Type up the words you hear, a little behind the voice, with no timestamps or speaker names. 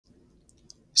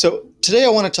So today I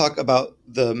want to talk about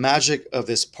the magic of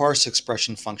this parse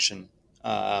expression function,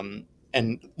 and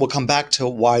we'll come back to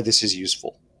why this is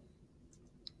useful.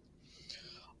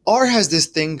 R has this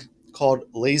thing called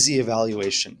lazy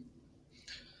evaluation.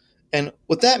 And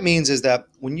what that means is that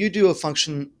when you do a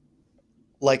function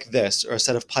like this, or a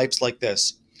set of pipes like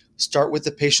this, start with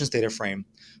the patient's data frame,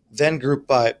 then group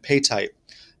by pay type,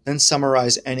 then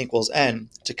summarize n equals n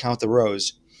to count the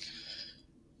rows,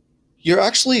 you're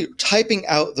actually typing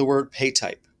out the word pay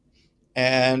type.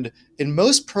 And in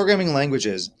most programming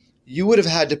languages, you would have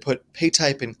had to put pay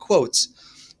type in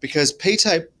quotes because pay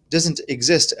type doesn't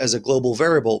exist as a global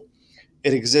variable.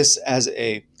 It exists as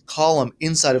a column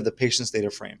inside of the patient's data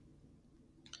frame.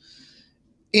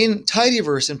 In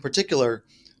tidyverse in particular,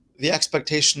 the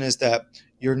expectation is that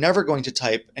you're never going to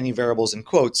type any variables in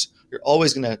quotes. You're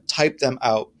always going to type them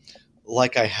out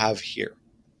like I have here.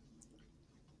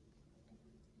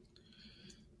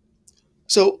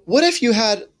 So what if you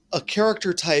had a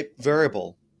character type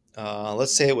variable,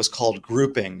 let's say it was called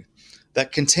grouping,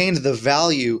 that contained the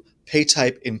value pay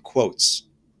type in quotes?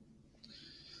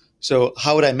 So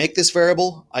how would I make this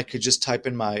variable? I could just type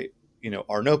in my,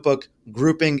 our notebook,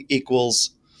 grouping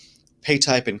equals pay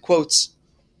type in quotes.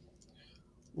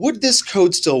 Would this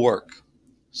code still work?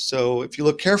 So if you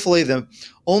look carefully, the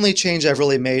only change I've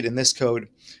really made in this code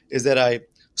is that I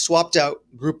swapped out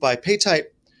group by pay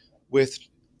type with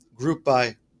group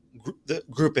by the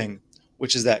grouping,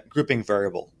 which is that grouping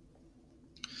variable.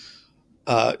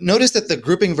 Notice that the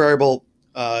grouping variable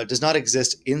does not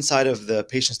exist inside of the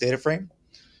patient's data frame.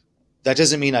 That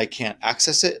doesn't mean I can't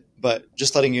access it, but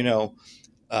just letting you know,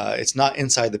 it's not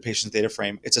inside the patient's data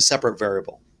frame. It's a separate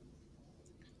variable.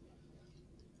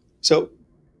 So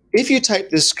if you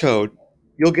type this code,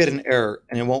 you'll get an error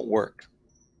and it won't work.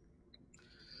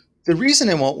 The reason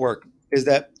it won't work is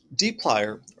that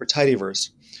dplyr, or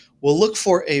tidyverse, will look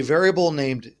for a variable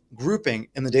named grouping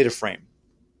in the data frame.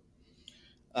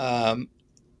 And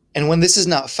when this is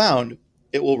not found,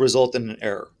 it will result in an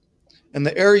error. And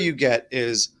the error you get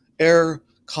is error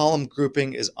column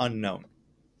grouping is unknown.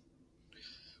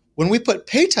 When we put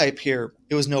pay type here,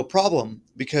 it was no problem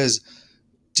because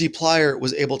dplyr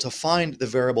was able to find the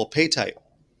variable pay type.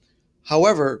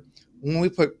 However, when we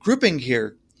put grouping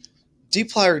here,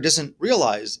 dplyr doesn't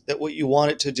realize that what you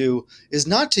want it to do is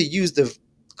not to use the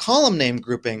column name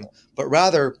grouping, but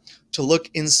rather to look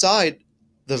inside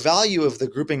the value of the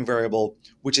grouping variable,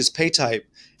 which is pay type,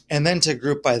 and then to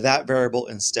group by that variable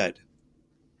instead.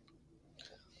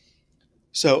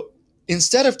 So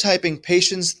instead of typing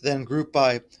patients, then group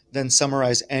by, then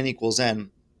summarize n equals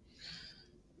n,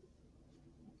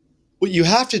 what you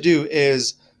have to do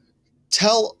is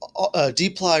tell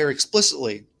dplyr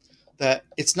explicitly that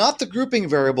it's not the grouping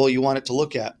variable you want it to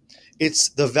look at. It's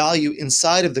the value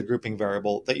inside of the grouping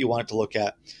variable that you want it to look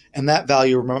at. And that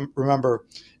value, remember,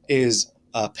 is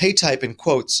pay type in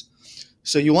quotes.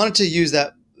 So you want it to use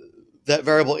that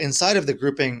variable inside of the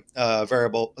grouping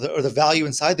variable, or the value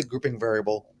inside the grouping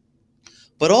variable.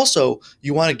 But also,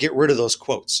 you want to get rid of those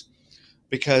quotes.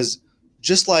 Because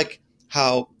just like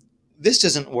how this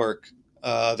doesn't work,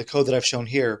 the code that I've shown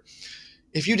here,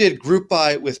 if you did group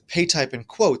by with pay type in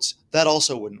quotes, that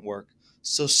also wouldn't work.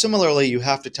 So similarly, you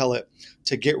have to tell it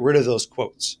to get rid of those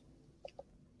quotes.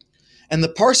 And the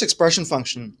parse expression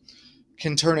function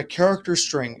can turn a character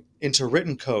string into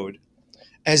written code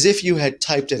as if you had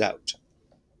typed it out.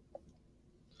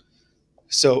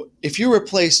 So if you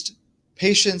replaced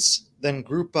patients, then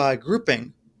group by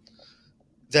grouping,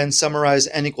 then summarize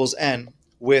n equals n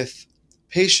with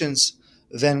patients,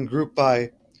 then group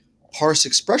by parse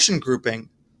expression grouping,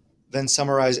 then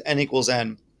summarize n equals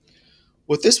n,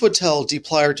 what this would tell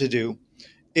dplyr to do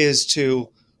is to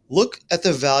look at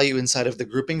the value inside of the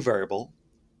grouping variable,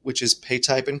 which is pay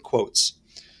type in quotes,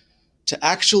 to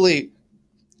actually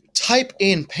type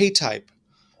in pay type,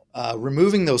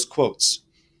 removing those quotes,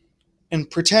 and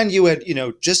pretend you had,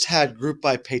 just had group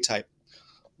by pay type,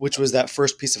 which was that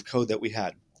first piece of code that we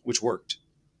had, which worked.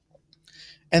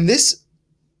 And this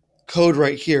code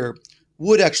right here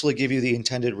would actually give you the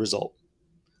intended result.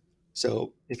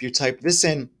 So if you type this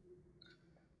in,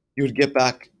 you would get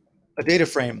back a data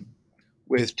frame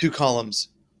with two columns,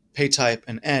 pay type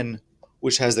and n,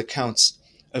 which has the counts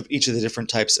of each of the different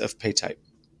types of pay type.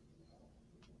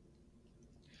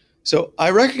 So I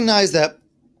recognize that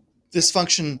this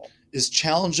function is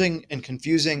challenging and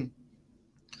confusing,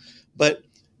 but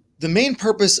the main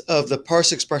purpose of the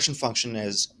parse expression function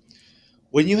is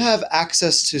when you have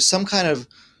access to some kind of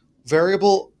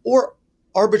variable or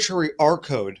arbitrary R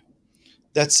code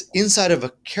that's inside of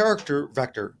a character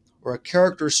vector or a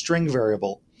character string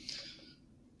variable,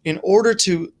 in order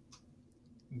to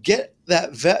get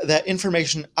that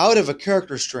information out of a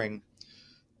character string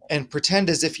and pretend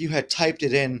as if you had typed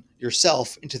it in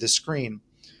yourself into the screen,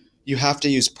 you have to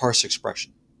use parse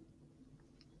expression.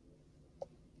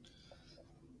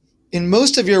 In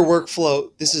most of your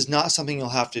workflow, this is not something you'll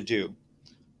have to do.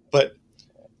 But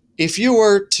if you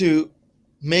were to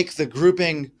make the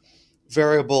grouping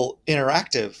variable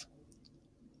interactive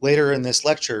later in this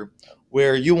lecture,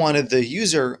 where you wanted the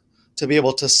user to be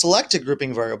able to select a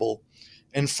grouping variable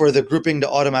and for the grouping to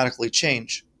automatically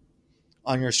change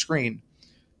on your screen,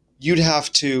 you'd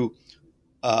have to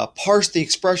parse the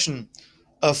expression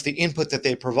of the input that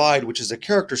they provide, which is a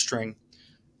character string,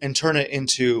 and turn it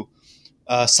into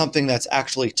something that's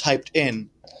actually typed in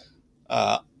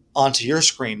onto your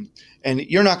screen. And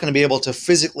you're not going to be able to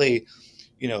physically,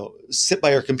 sit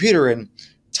by your computer and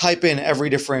type in every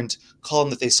different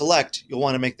column that they select. You'll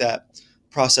want to make that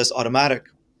process automatic.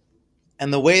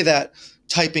 And the way that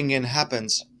typing in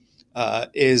happens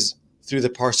is through the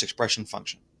parse expression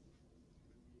function.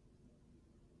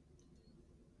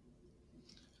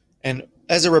 And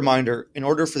as a reminder, in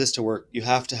order for this to work, you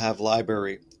have to have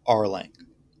library rlang.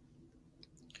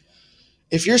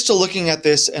 If you're still looking at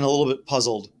this and a little bit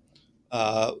puzzled,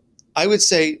 I would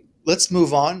say let's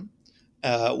move on.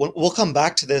 We'll come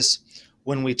back to this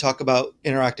when we talk about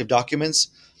interactive documents.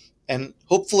 And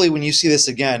hopefully when you see this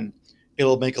again,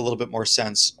 it'll make a little bit more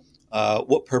sense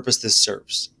what purpose this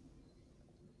serves.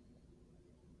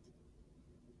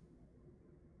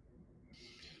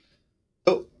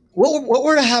 So what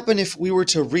were to happen if we were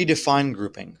to redefine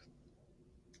grouping?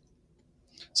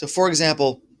 So for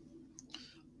example,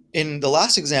 in the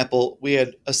last example, we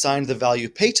had assigned the value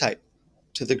paytype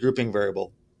to the grouping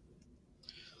variable.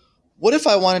 What if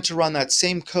I wanted to run that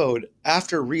same code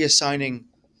after reassigning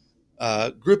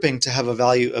grouping to have a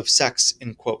value of sex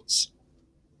in quotes?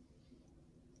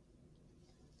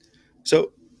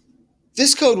 So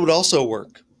this code would also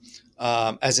work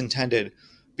as intended,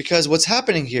 because what's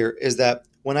happening here is that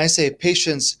when I say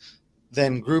patients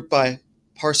then group by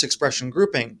parse expression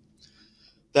grouping,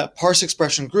 that parse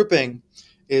expression grouping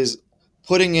is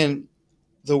putting in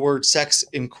the word sex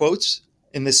in quotes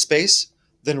in this space,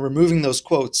 then removing those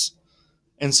quotes.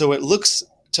 And so it looks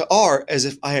to R as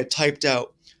if I had typed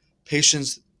out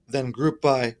patients then group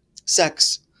by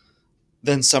sex,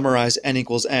 then summarize n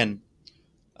equals n.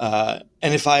 And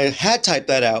if I had typed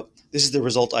that out, this is the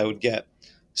result I would get.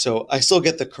 So I still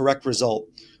get the correct result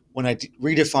when I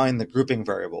redefine the grouping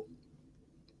variable.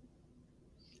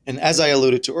 And as I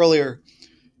alluded to earlier,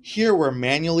 here we're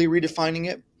manually redefining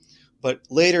it, but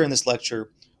later in this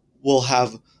lecture, we'll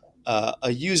have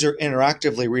a user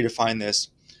interactively redefine this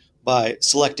by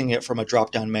selecting it from a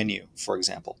drop-down menu, for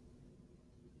example.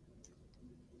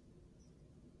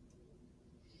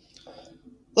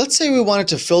 Let's say we wanted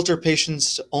to filter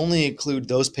patients to only include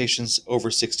those patients over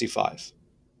 65.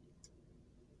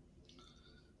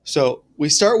 So we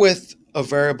start with a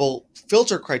variable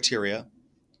filter criteria,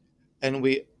 and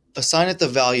we assign it the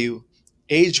value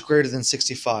age greater than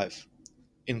 65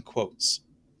 in quotes.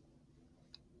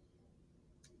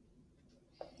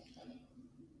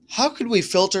 How could we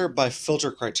filter by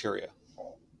filter criteria?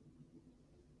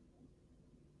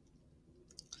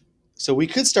 So we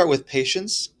could start with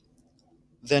patients,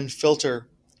 then filter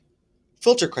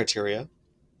criteria,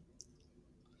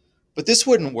 but this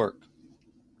wouldn't work.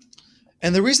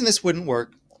 And the reason this wouldn't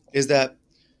work is that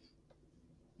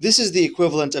this is the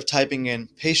equivalent of typing in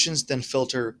patients, then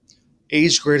filter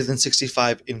age greater than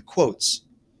 65 in quotes.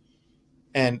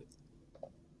 And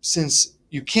since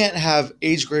you can't have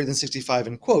age greater than 65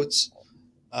 in quotes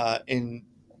in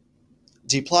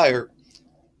dplyr,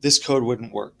 this code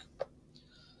wouldn't work.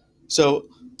 So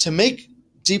to make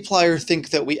dplyr think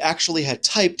that we actually had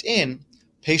typed in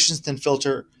patients then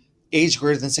filter age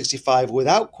greater than 65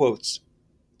 without quotes,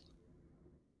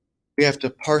 we have to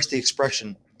parse the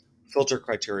expression filter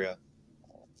criteria,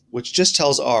 which just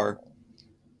tells R,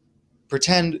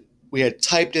 pretend we had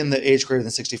typed in the age greater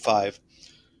than 65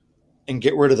 and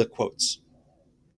get rid of the quotes.